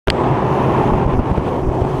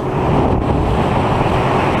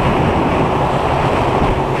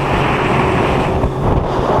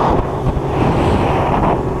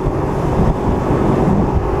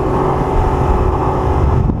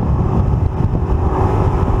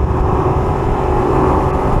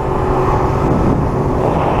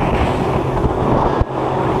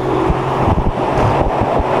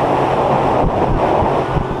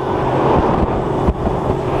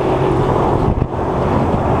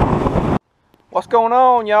What's going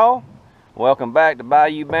on, y'all? Welcome back to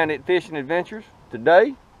Bayou Bandit Fishing Adventures.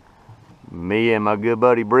 Today, me and my good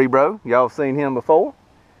buddy Bree Bro, y'all seen him before.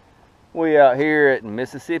 We out here at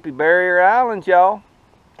Mississippi Barrier Islands, y'all.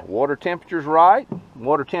 Water temperature's right.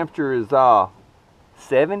 Water temperature is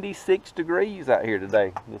 76 degrees out here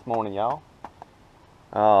today, this morning, y'all.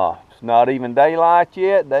 It's not even daylight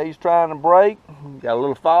yet. Day's trying to break. Got a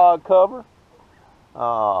little fog cover.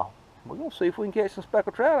 We're gonna see if we can catch some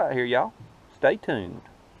speckled trout out here, y'all. Stay tuned.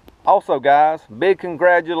 Also, guys, big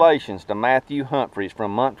congratulations to Matthew Humphreys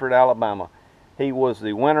from Munford, Alabama. He was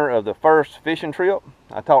the winner of the first fishing trip.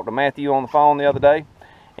 I talked to Matthew on the phone the other day,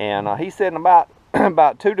 and he said in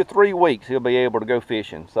about 2 to 3 weeks he'll be able to go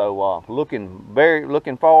fishing. So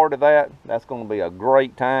looking forward to that. That's going to be a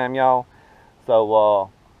great time, y'all.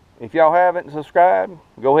 So if y'all haven't subscribed,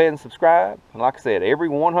 go ahead and subscribe. And like I said, every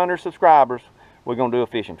 100 subscribers, we're going to do a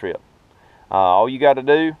fishing trip. All you got to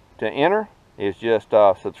do to enter is just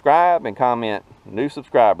subscribe and comment new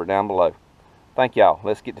subscriber down below. Thank y'all.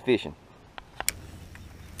 Let's get to fishing.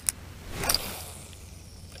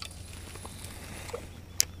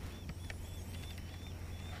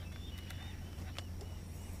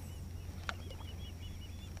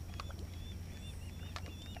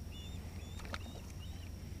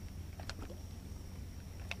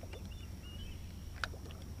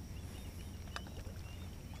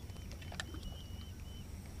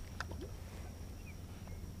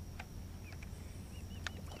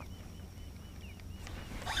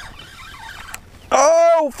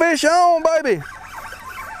 Oh, fish on, baby.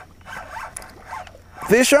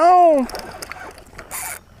 Fish on.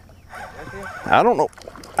 I don't know.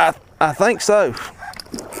 I think so.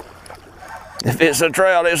 If it's a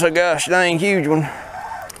trout, it's a gosh dang huge one.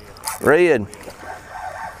 Red.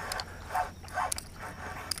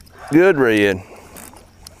 Good red.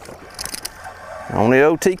 On the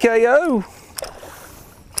OTKO.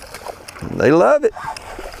 They love it.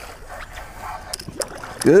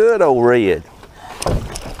 Good old red.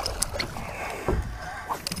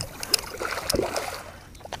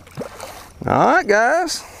 All right,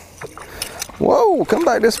 guys. Whoa, come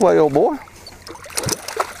back this way, old boy.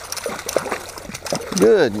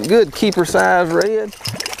 Good keeper size red.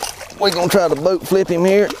 We're gonna try to boat flip him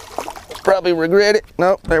here. Probably regret it.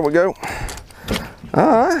 Nope, there we go.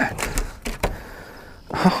 All right.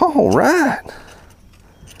 All right.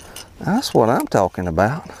 That's what I'm talking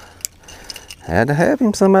about. Had to have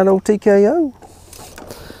him some of that old TKO.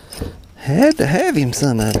 Had to have him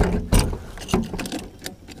some of it.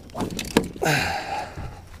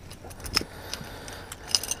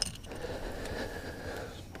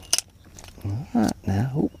 Alright,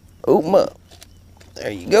 now open up.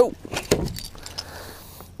 There you go.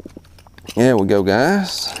 There we go,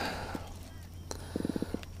 guys.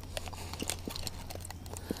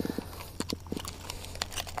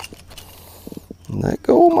 Let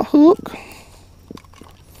go of my hook.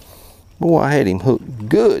 Boy, I had him hooked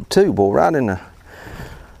good too, boy, right in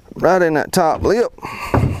that top lip.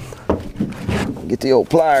 Get the old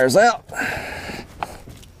pliers out.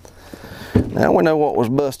 Now we know what was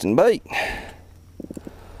busting bait.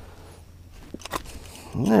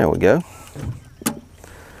 There we go.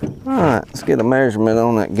 All right, let's get a measurement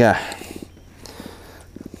on that guy.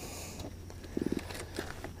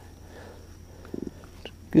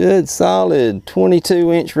 Good solid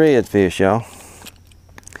 22-inch redfish, y'all.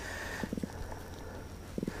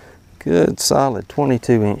 Good solid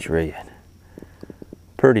 22-inch red.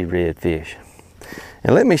 Pretty red fish.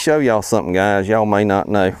 And let me show y'all something, guys, y'all may not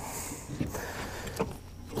know.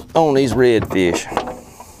 On these redfish,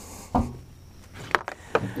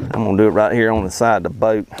 I'm gonna do it right here on the side of the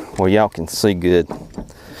boat where y'all can see good.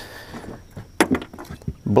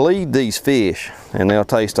 Bleed these fish and they'll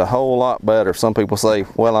taste a whole lot better. Some people say,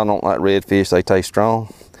 well, I don't like redfish, they taste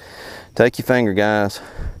strong. Take your finger, guys.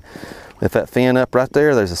 If that fin up right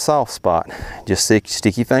there, there's a soft spot. Just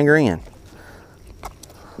stick your finger in.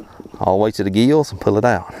 All the way to the gills and pull it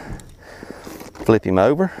out. Flip him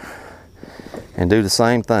over and do the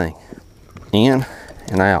same thing. In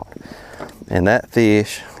and out. And that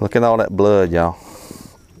fish, look at all that blood, y'all.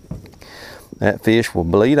 That fish will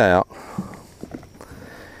bleed out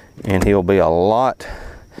and he'll be a lot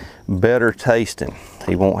better tasting.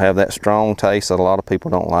 He won't have that strong taste that a lot of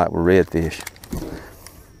people don't like with redfish.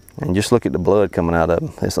 And just look at the blood coming out of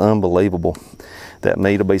him. It's unbelievable. That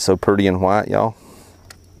meat will be so pretty and white, y'all.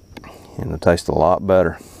 And it'll taste a lot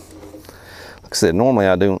better. Like I said, normally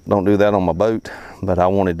I don't do that on my boat, but I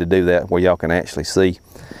wanted to do that where y'all can actually see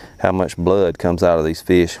how much blood comes out of these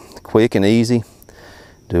fish. Quick and easy.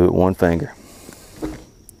 Do it one finger.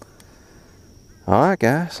 All right,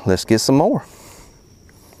 guys, let's get some more.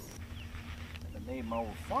 some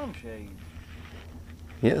old sunshades.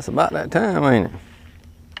 Yeah, it's about that time, ain't it?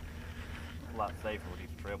 A lot safer with these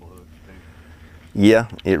treble hooks too. Yeah,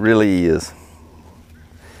 it really is.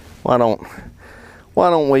 Why don't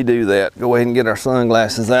we do that? Go ahead and get our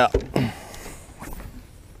sunglasses out.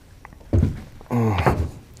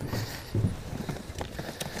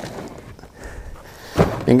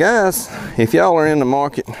 And guys, if y'all are in the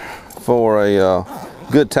market for a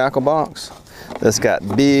good tackle box that's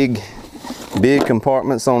got big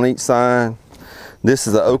compartments on each side, this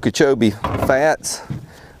is the Okeechobee Fats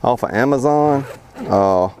off of Amazon.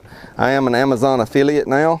 I am an Amazon affiliate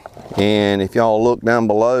now, and if y'all look down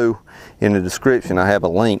below in the description, I have a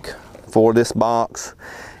link for this box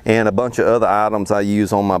and a bunch of other items I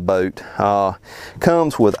use on my boat.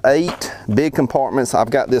 Comes with 8 big compartments. I've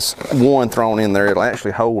got this one thrown in there. It'll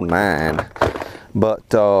actually hold 9, but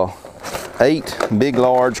 8 big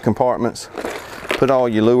large compartments. Put all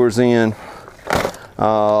your lures in.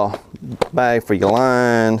 Bag for your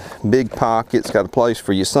line, big pockets, got a place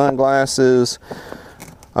for your sunglasses,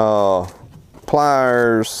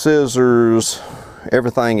 pliers, scissors,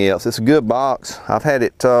 everything else. It's a good box. I've had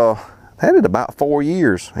it about 4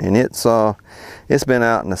 years, and it's been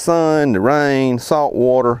out in the sun, the rain, salt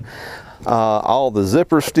water. All the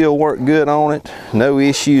zippers still work good on it. No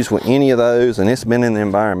issues with any of those, and it's been in the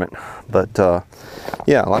environment. But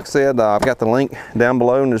yeah, like I said, I've got the link down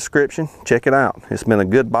below in the description. Check it out. It's been a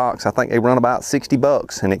good box. I think they run about 60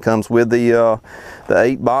 bucks, and it comes with the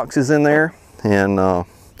 8 boxes in there, and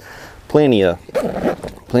plenty of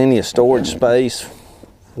storage space,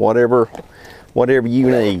 whatever you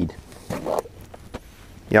need.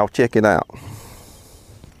 Y'all check it out.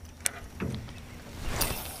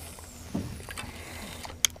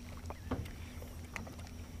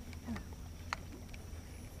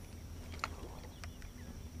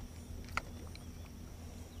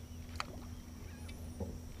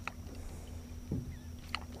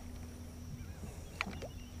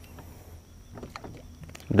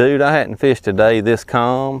 Dude, I hadn't fished today this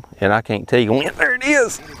calm, and I can't tell you when. There it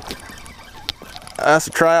is. That's a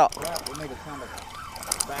trout.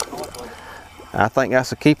 I think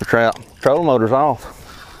that's a keeper trout. Trolling motor's off.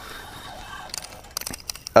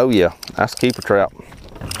 Oh yeah, that's a keeper trout.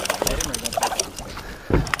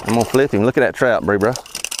 I'm gonna flip him. Look at that trout, bro.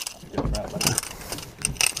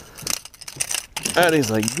 That is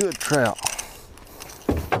a good trout.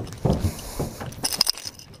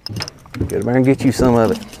 Get over and get you some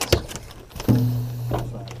of it.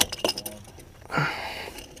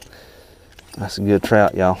 That's a good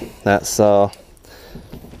trout, y'all. That's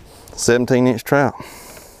 17-inch trout.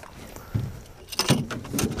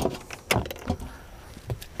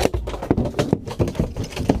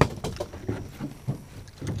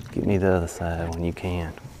 Get me the other side when you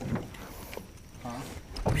can.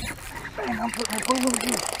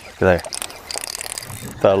 There.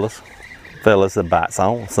 Fellas, the bite's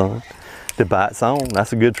on, son. The bite's on.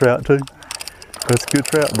 That's a good trout too. That's a good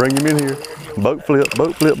trout. Bring him in here. Boat flip,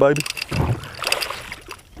 baby.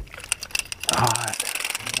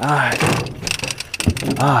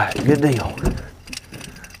 All right, good deal.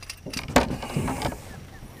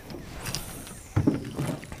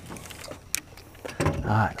 All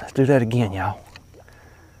right, let's do that again, y'all.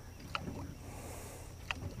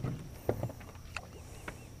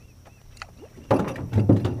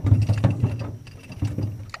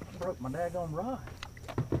 Broke my daggone rod.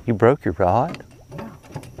 You broke your rod? Yeah.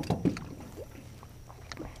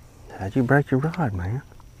 How'd you break your rod, man?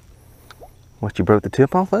 What, you broke the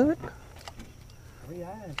tip off of it?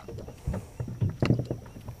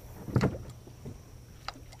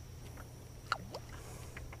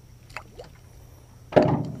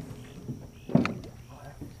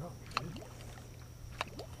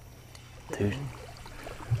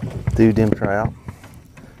 Dude, them trout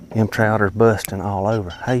are busting all over.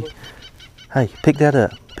 Hey, pick that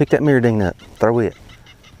up. Pick that mirror ding up. Throw it.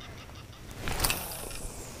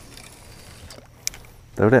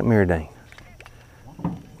 Throw that mirror ding.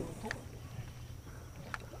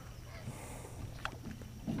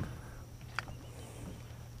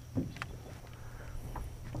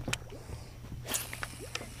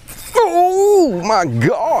 Oh my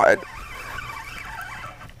God.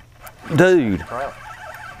 Dude.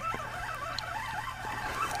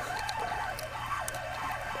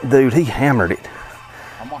 Dude, he hammered it.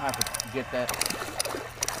 I'm gonna have to get that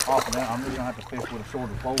off of that. I'm just gonna have to fish with a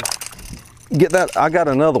shorter pole. Get that. I got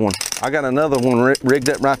another one. Rigged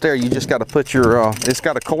up right there. You just got to put your, it's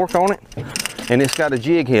got a cork on it, and it's got a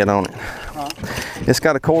jig head on it. Huh? It's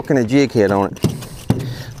got a cork and a jig head on it.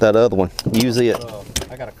 That other one. Use it.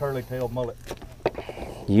 I got a curly tail mullet.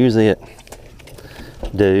 Use it.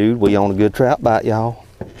 Dude, we on a good trout bite, y'all.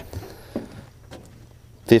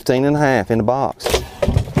 15.5 in the box.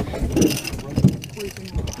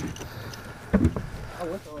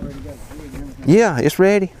 Yeah, it's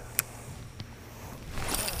ready.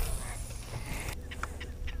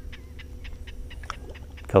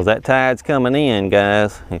 Because that tide's coming in,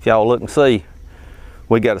 guys. If y'all look and see,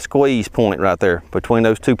 we got a squeeze point right there between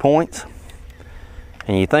those 2 points.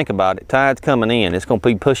 And you think about it, tide's coming in. It's going to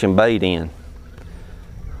be pushing bait in.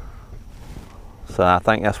 So I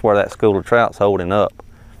think that's where that school of trout's holding up.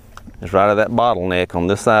 It's right at that bottleneck on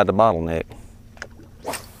this side of the bottleneck.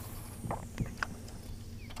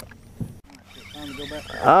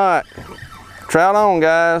 All right, trout on,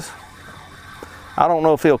 guys. I don't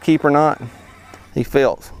know if he'll keep or not. He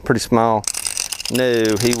felt pretty small. No,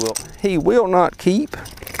 he will not keep.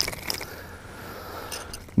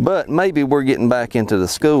 But maybe we're getting back into the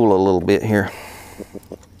school a little bit here.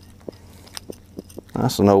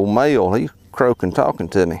 That's an old male. He's croaking, talking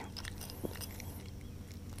to me.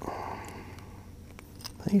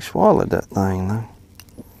 He swallowed that thing though.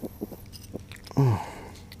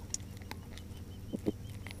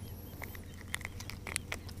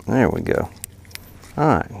 There we go. All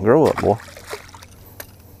right, grow up, boy.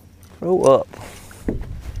 Grow up.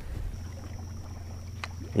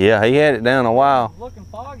 Yeah, he had it down a while. Looking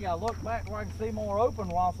foggy, I look back where I can see more open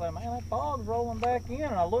while I say, man, that fog's rolling back in,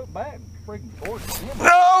 and I look back and freaking torch him.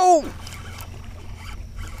 No!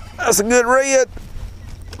 That's a good red.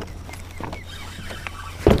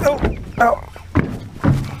 Oh, oh.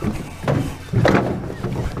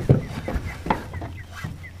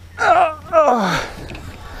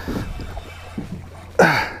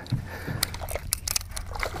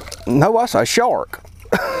 No, that's a shark.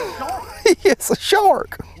 Shark? It's a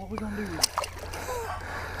shark. What we gonna do with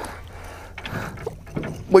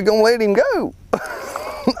it? We're gonna let him go.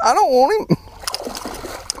 I don't want him.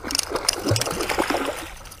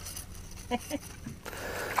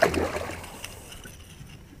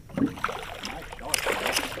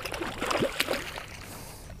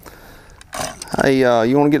 Hey,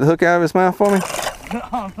 you want to get the hook out of his mouth for me? No,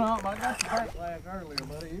 I got the break lag earlier,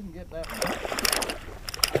 buddy. You can get that one.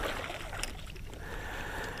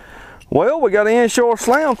 Well, we got an inshore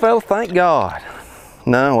slam, fella, thank God.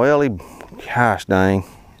 No, well, gosh dang.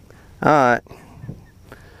 All right.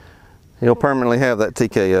 He'll permanently have that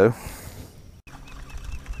TKO.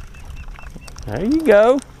 There you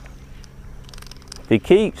go. If he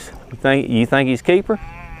keeps, you think he's keeper?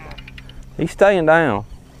 He's staying down.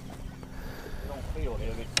 Don't feel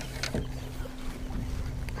heavy.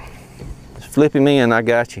 Just flip him in, I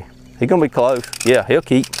got you. He's gonna be close. Yeah, he'll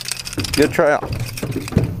keep. Good trout.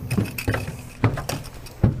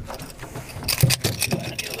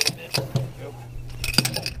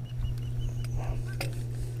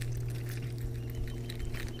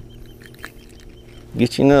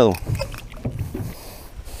 Get you another one.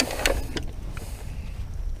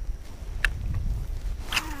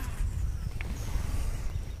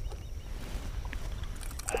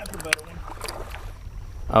 That's a better one.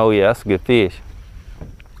 Oh yeah, that's a good fish.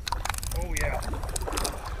 Oh yeah.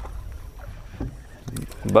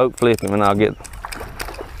 Boat flip him and I'll get.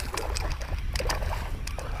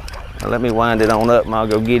 Now let me wind it on up and I'll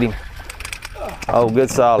go get him. Oh, good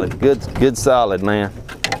solid, good solid, man.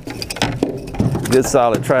 Good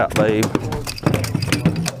solid trout, babe.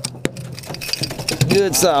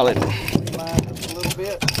 Good solid. Just a little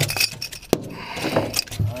bit.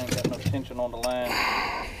 I ain't got no tension on the line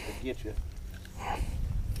to get you.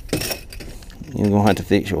 You're gonna have to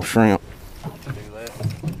fix your shrimp. Do that.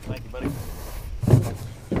 Thank you, buddy.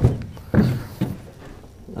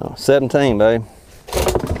 Oh, 17, babe.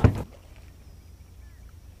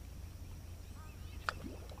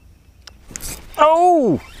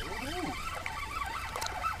 Oh!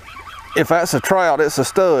 If that's a trout, it's a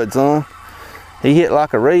stud, son. He hit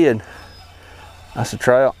like a red. That's a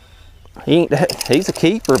trout. He's a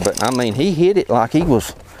keeper, but I mean, he hit it like he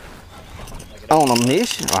was on a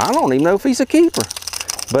mission. I don't even know if he's a keeper.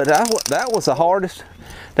 But that was the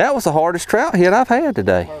hardest trout hit I've had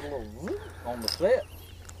today. On the set.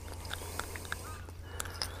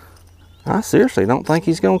 I seriously don't think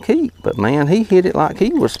he's gonna keep, but man, he hit it like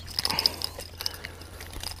he was.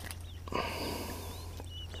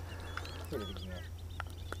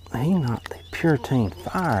 He knocked the Puritan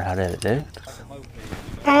fire out of it, dude.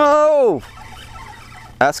 Oh!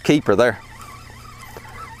 That's keeper there.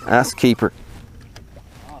 That's keeper.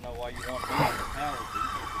 I don't know why you want to the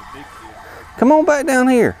big fish. Come on back down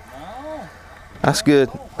here. No. That's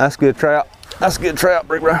good. That's good trout. That's good trout,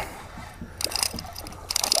 big bro.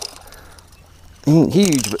 He ain't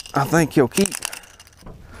huge, but I think he'll keep.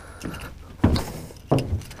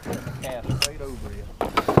 cast straight over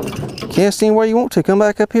you. Cast anywhere you want to. Come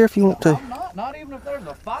back up here if you want to. I'm not even if there's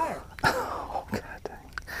a fire. Oh, God dang.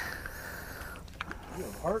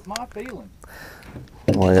 You'll hurt my feelings.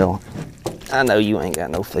 Well, I know you ain't got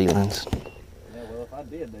no feelings. Yeah, well, if I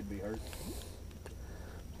did, they'd be hurt.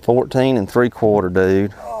 14 3/4,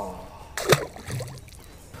 dude. Oh.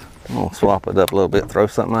 I'm gonna swap it up a little bit, throw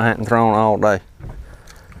something I hadn't thrown all day.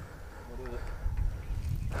 What is it?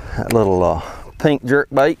 That little pink jerk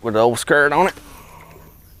bait with the old skirt on it.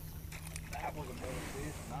 That was a better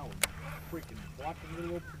fish, and I was freaking watching the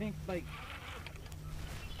little pink bait.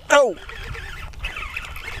 Oh!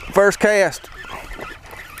 First cast.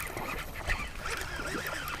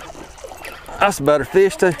 That's a better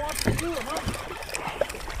fish too.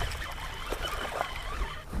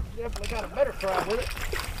 Definitely got a better try with it.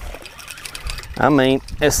 I mean,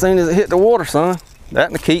 as soon as it hit the water, son, that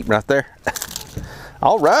and the keep right there.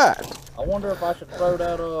 All right. I wonder if I should throw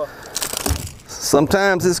that,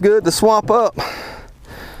 Sometimes it's good to swap up.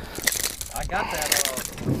 I got that,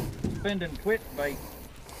 spend and quit bait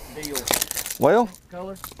deal. Well,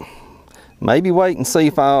 Color. maybe wait and see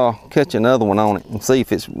if I'll catch another one on it and see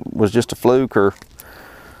if it was just a fluke or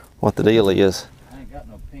what the deal is. I ain't got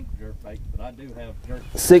no pink jerk bait, but I do have jerk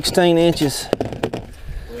bait. 16 inches.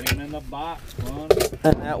 Put him in the box, son.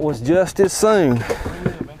 And that was just as soon.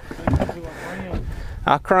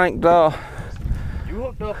 I cranked, You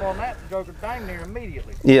hooked up on that joker dang near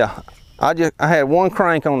immediately. yeah, I had one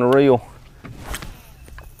crank on the reel.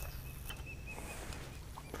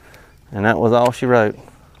 And that was all she wrote.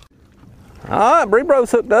 All right, Bree-bro's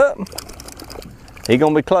hooked up. He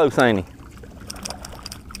gonna be close, ain't he?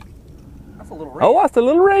 That's a little red. Oh, that's a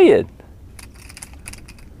little red.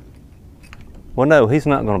 Well, no, he's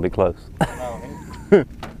not gonna be close. No,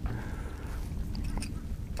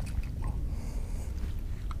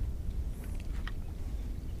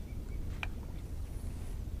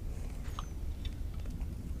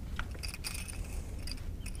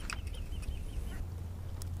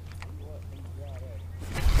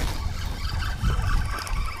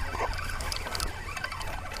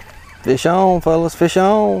 Fish on, fellas, fish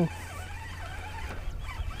on.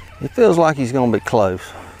 It feels like he's gonna be close.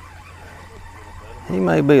 He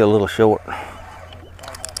may be a little short.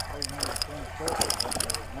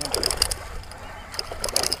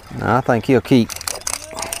 No, I think he'll keep.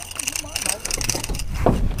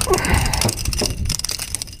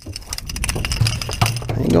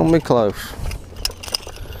 He gonna be close.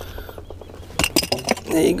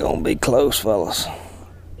 He gonna be close, fellas.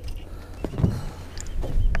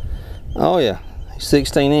 Oh yeah,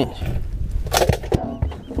 16 inch.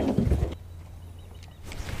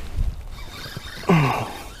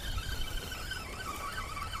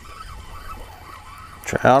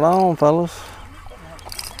 Trout on, fellas.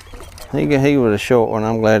 He was a short one.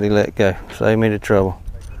 I'm glad he let go. Saved me the trouble.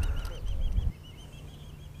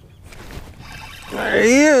 There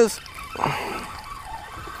he is.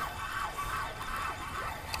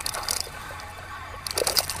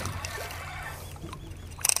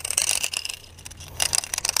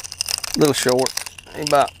 Little short. He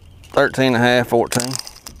about 13 and a half, 14.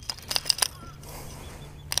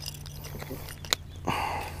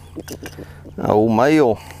 Old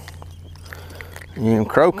male. And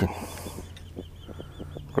croaking.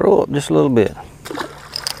 Grow up just a little bit.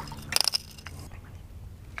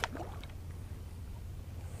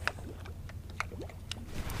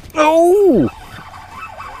 Oh!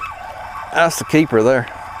 That's the keeper there.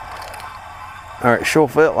 All right, sure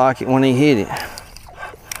felt like it when he hit it.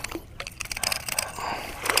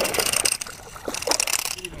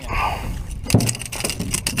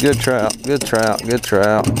 Good trout, good trout, good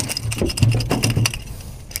trout.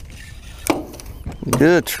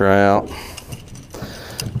 Good trout.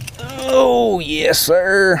 Oh, yes,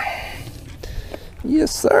 sir.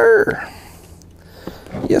 Yes, sir.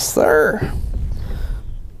 Yes, sir.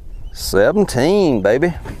 17,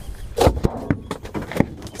 baby.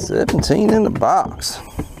 17 in the box.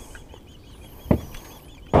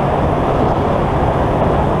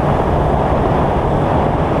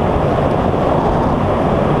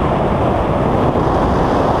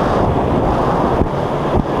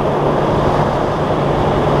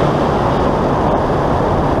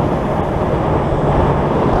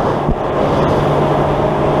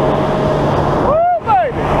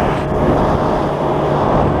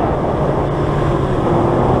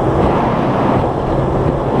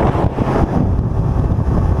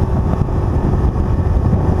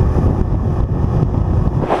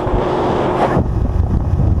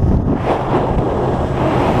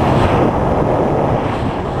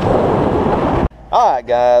 Alright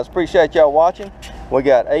guys, appreciate y'all watching. We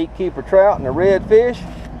got 8 keeper trout and a redfish.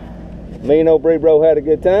 Me and old Bree Bro had a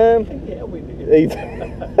good time. Yeah, we did.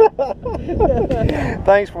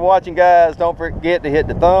 Thanks for watching, guys. Don't forget to hit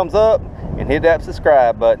the thumbs up and hit that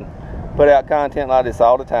subscribe button. Put out content like this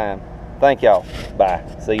all the time. Thank y'all. Bye.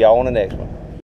 See y'all on the next one.